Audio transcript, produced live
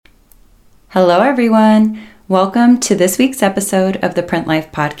Hello, everyone. Welcome to this week's episode of the Print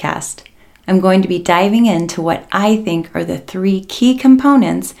Life Podcast. I'm going to be diving into what I think are the 3 key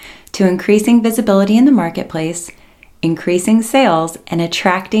components to increasing visibility in the marketplace, increasing sales, and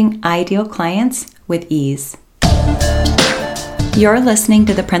attracting ideal clients with ease. You're listening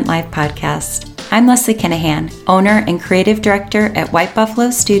to the Print Life Podcast. I'm Leslie Kinahan, owner and creative director at White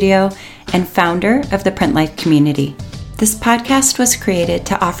Buffalo Studio and founder of the Print Life community. This podcast was created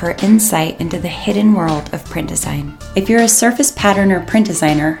to offer insight into the hidden world of print design. If you're a surface pattern or print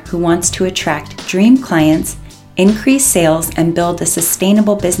designer who wants to attract dream clients, increase sales, and build a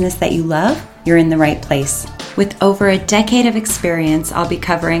sustainable business that you love, you're in the right place. With over a decade of experience, I'll be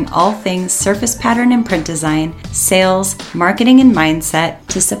covering all things surface pattern and print design, sales, marketing, and mindset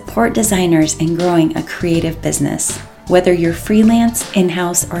to support designers in growing a creative business. Whether you're freelance,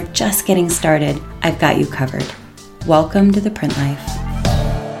 in-house, or just getting started, I've got you covered. Welcome to the Print Life.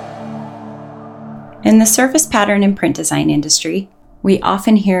 In the surface pattern and print design industry, we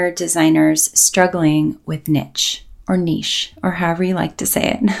often hear designers struggling with niche, or however you like to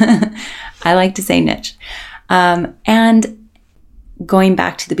say it. I like to say niche. And going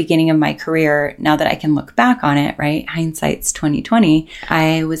back to the beginning of my career, now that I can look back on it, right? Hindsight's 2020,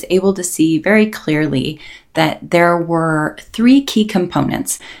 I was able to see very clearly that there were 3 key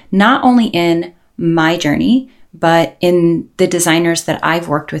components, not only in my journey, but in the designers that I've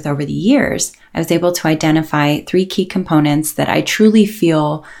worked with over the years. I was able to identify 3 key components that I truly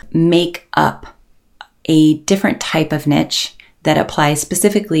feel make up a different type of niche that applies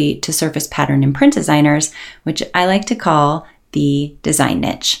specifically to surface pattern and print designers, which I like to call the design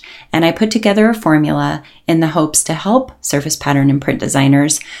niche. And I put together a formula in the hopes to help surface pattern and print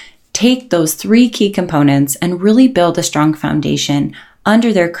designers take those 3 key components and really build a strong foundation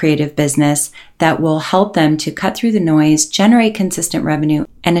under their creative business that will help them to cut through the noise, generate consistent revenue,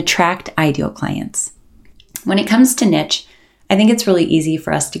 and attract ideal clients. When it comes to niche, I think it's really easy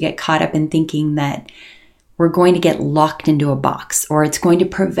for us to get caught up in thinking that we're going to get locked into a box or it's going to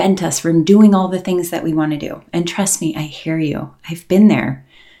prevent us from doing all the things that we want to do. And trust me, I hear you. I've been there.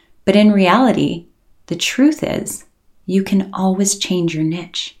 But in reality, the truth is you can always change your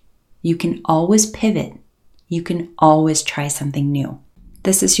niche. You can always pivot. You can always try something new.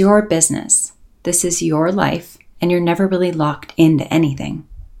 This is your business. This is your life, and you're never really locked into anything.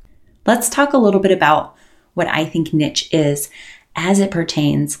 Let's talk a little bit about what I think niche is as it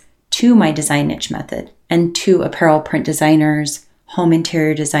pertains to my design niche method and to apparel print designers, home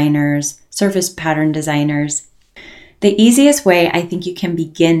interior designers, surface pattern designers. The easiest way I think you can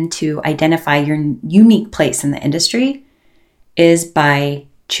begin to identify your unique place in the industry is by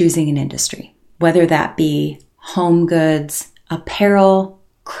choosing an industry, whether that be home goods, apparel,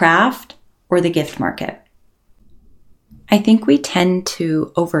 craft, or the gift market. I think we tend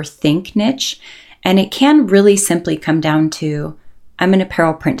to overthink niche, and it can really simply come down to, I'm an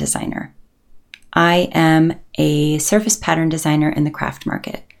apparel print designer. I am a surface pattern designer in the craft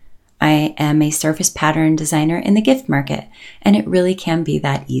market. I am a surface pattern designer in the gift market, and it really can be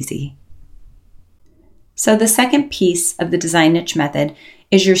that easy. So the second piece of the design niche method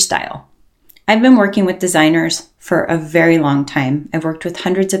is your style. I've been working with designers for a very long time. I've worked with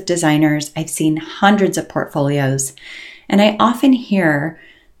hundreds of designers. I've seen hundreds of portfolios. And I often hear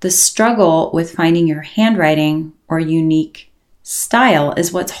the struggle with finding your handwriting or unique style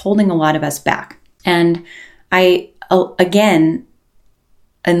is what's holding a lot of us back. And I, again,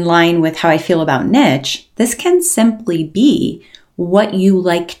 in line with how I feel about niche, this can simply be what you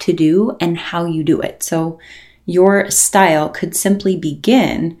like to do and how you do it. So your style could simply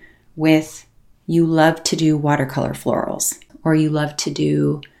begin with you love to do watercolor florals, or you love to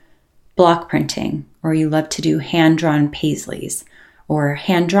do block printing, or you love to do hand-drawn paisleys, or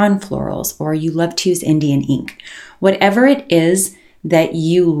hand-drawn florals, or you love to use Indian ink. Whatever it is that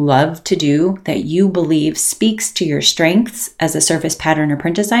you love to do, that you believe speaks to your strengths as a surface pattern or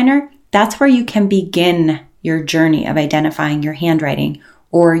print designer, that's where you can begin your journey of identifying your handwriting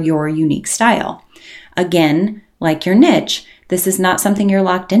or your unique style. Again, like your niche, this is not something you're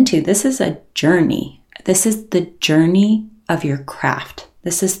locked into. This is a journey. This is the journey of your craft.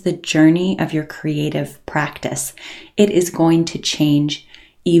 This is the journey of your creative practice. It is going to change,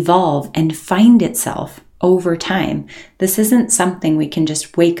 evolve, and find itself over time. This isn't something we can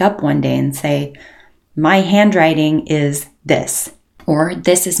just wake up one day and say, my handwriting is this, or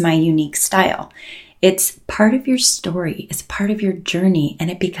this is my unique style. It's part of your story. It's part of your journey,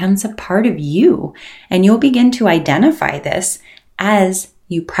 and it becomes a part of you. And you'll begin to identify this as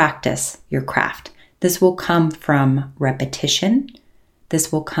you practice your craft. This will come from repetition.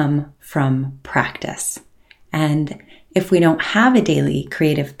 This will come from practice. And If we don't have a daily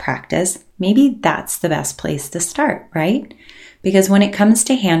creative practice, maybe that's the best place to start, right? Because when it comes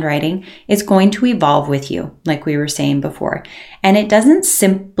to handwriting, it's going to evolve with you, like we were saying before. And it doesn't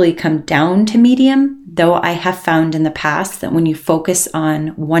simply come down to medium, though I have found in the past that when you focus on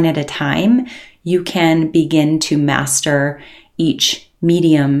one at a time, you can begin to master each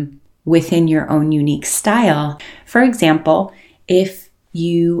medium within your own unique style. For example, if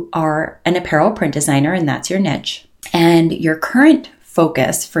you are an apparel print designer and that's your niche, and your current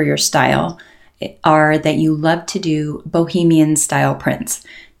focus for your style are that you love to do bohemian style prints.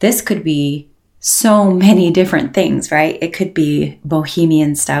 This could be so many different things, right? It could be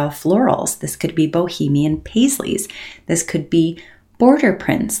bohemian style florals. This could be bohemian paisleys. This could be border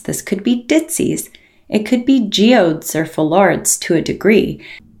prints. This could be ditsies. It could be geodes or foulards to a degree.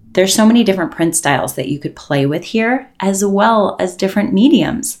 There's so many different print styles that you could play with here, as well as different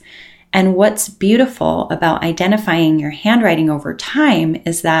mediums. And what's beautiful about identifying your handwriting over time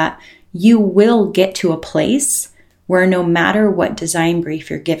is that you will get to a place where no matter what design brief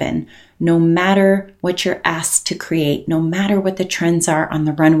you're given, no matter what you're asked to create, no matter what the trends are on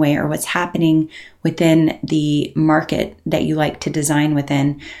the runway or what's happening within the market that you like to design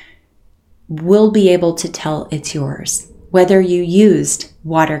within, we'll be able to tell it's yours. Whether you used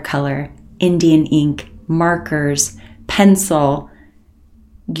watercolor, Indian ink, markers, pencil,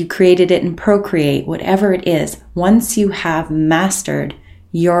 you created it in Procreate, whatever it is, once you have mastered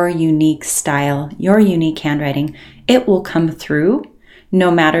your unique style, your unique handwriting, it will come through no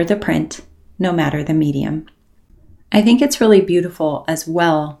matter the print, no matter the medium. I think it's really beautiful as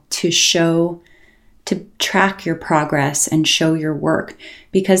well to track your progress and show your work,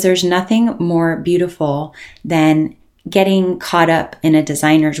 because there's nothing more beautiful than getting caught up in a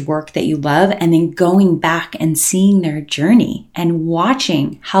designer's work that you love and then going back and seeing their journey and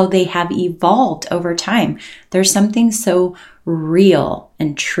watching how they have evolved over time. There's something so real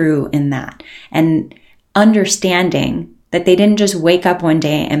and true in that. And understanding that they didn't just wake up one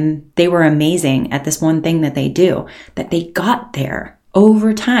day and they were amazing at this one thing that they do, that they got there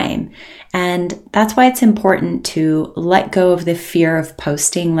over time. And that's why it's important to let go of the fear of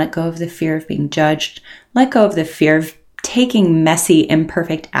posting, let go of the fear of being judged, let go of the fear of taking messy,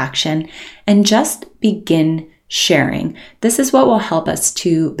 imperfect action, and just begin sharing. This is what will help us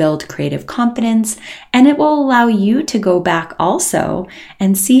to build creative confidence, and it will allow you to go back also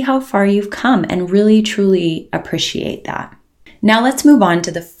and see how far you've come and really, truly appreciate that. Now let's move on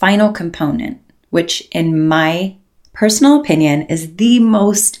to the final component, which in my personal opinion is the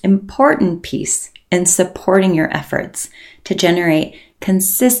most important piece in supporting your efforts to generate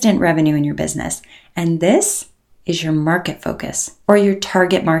consistent revenue in your business. And this is your market focus, or your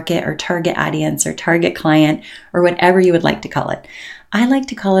target market, or target audience, or target client, or whatever you would like to call it. I like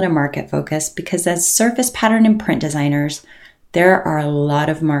to call it a market focus because as surface pattern and print designers, there are a lot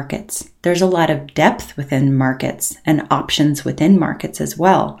of markets. There's a lot of depth within markets and options within markets as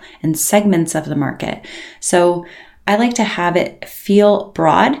well, and segments of the market. So I like to have it feel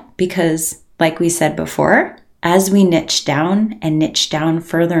broad because, like we said before, as we niche down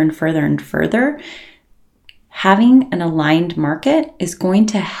further and further and further, having an aligned market is going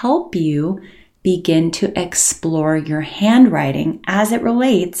to help you begin to explore your handwriting as it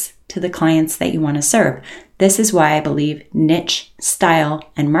relates to the clients that you want to serve. This is why I believe niche,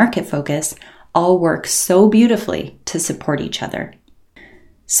 style, and market focus all work so beautifully to support each other.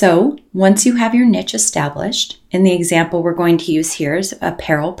 So once you have your niche established, in the example we're going to use here is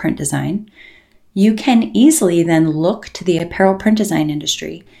apparel print design, you can easily then look to the apparel print design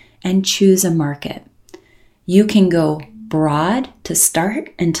industry and choose a market. You can go broad to start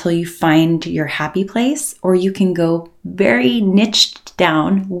until you find your happy place, or you can go very niched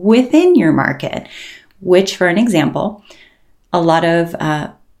down within your market, which, for an example, a lot of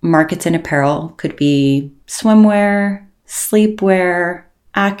markets in apparel could be swimwear, sleepwear,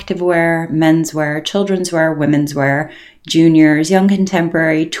 activewear, menswear, children's wear, women's wear, juniors, young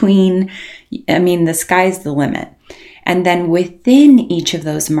contemporary, tween. I mean, the sky's the limit. And then within each of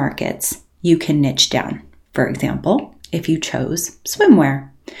those markets, you can niche down. For example, if you chose swimwear.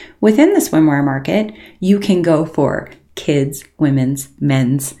 Within the swimwear market, you can go for kids, women's,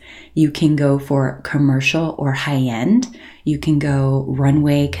 men's. You can go for commercial or high-end. You can go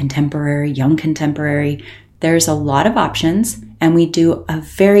runway, contemporary, young contemporary. There's a lot of options, and we do a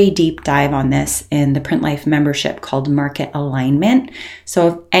very deep dive on this in the Print Life membership called Market Alignment. So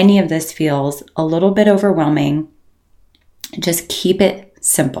if any of this feels a little bit overwhelming, just keep it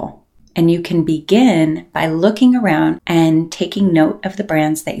simple. And you can begin by looking around and taking note of the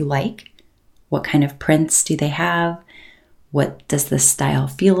brands that you like. What kind of prints do they have? What does the style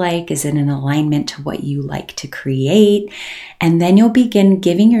feel like? Is it in alignment to what you like to create? And then you'll begin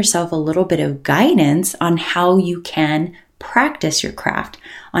giving yourself a little bit of guidance on how you can practice your craft,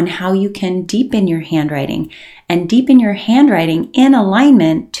 on how you can deepen your handwriting. And deepen your handwriting in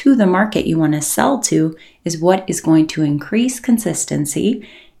alignment to the market you want to sell to is what is going to increase consistency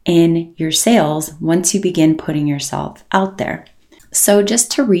in your sales once you begin putting yourself out there. So just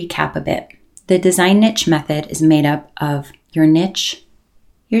to recap a bit, the design niche method is made up of your niche,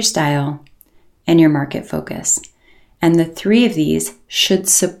 your style, and your market focus. And the three of these should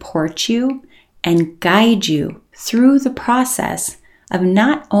support you and guide you through the process of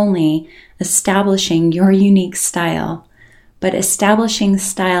not only establishing your unique style, but establishing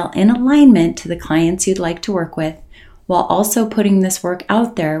style in alignment to the clients you'd like to work with, while also putting this work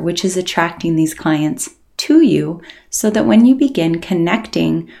out there, which is attracting these clients to you, so that when you begin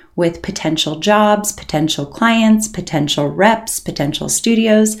connecting with potential jobs, potential clients, potential reps, potential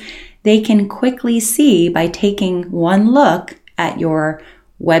studios, they can quickly see by taking one look at your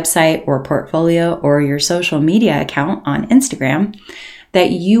website or portfolio or your social media account on Instagram that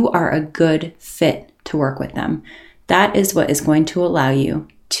you are a good fit to work with them. That is what is going to allow you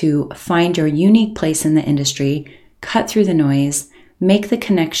to find your unique place in the industry, cut through the noise, make the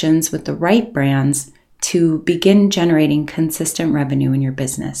connections with the right brands to begin generating consistent revenue in your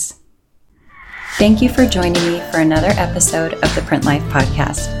business. Thank you for joining me for another episode of the Print Life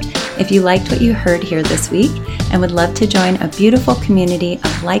Podcast. If you liked what you heard here this week and would love to join a beautiful community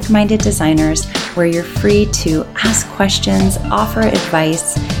of like-minded designers where you're free to ask questions, offer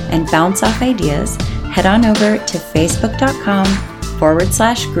advice, and bounce off ideas, head on over to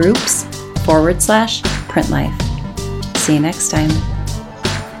facebook.com/groups/printlife. See you next time.